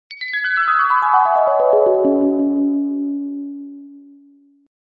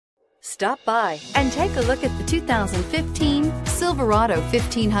Stop by and take a look at the 2015 Silverado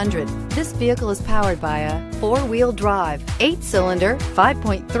 1500. This vehicle is powered by a four-wheel drive, 8-cylinder,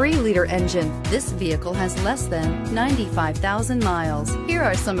 5.3-liter engine. This vehicle has less than 95,000 miles. Here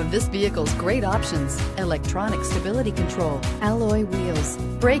are some of this vehicle's great options: electronic stability control, alloy wheels,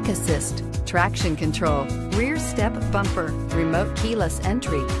 brake assist, traction control, rear step bumper, remote keyless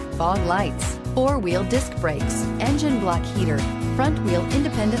entry, fog lights, four-wheel disc brakes, engine block heater, front-wheel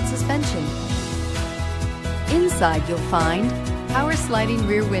independent suspension. Inside you'll find power sliding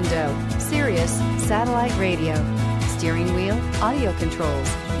rear window, Sirius satellite radio, steering wheel audio controls,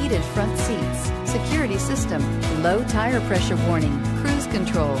 heated front seats, security system, low tire pressure warning, cruise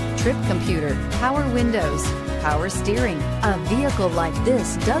control, trip computer, power windows, power steering. A vehicle like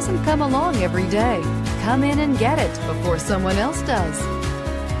this doesn't come along every day. Come in and get it before someone else does.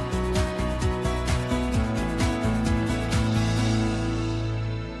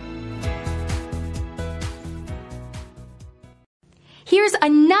 Here's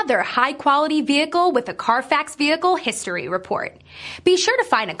another high-quality vehicle with a Carfax Vehicle History Report. Be sure to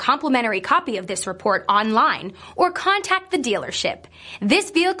find a complimentary copy of this report online or contact the dealership.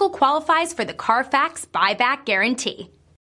 This vehicle qualifies for the Carfax Buyback Guarantee.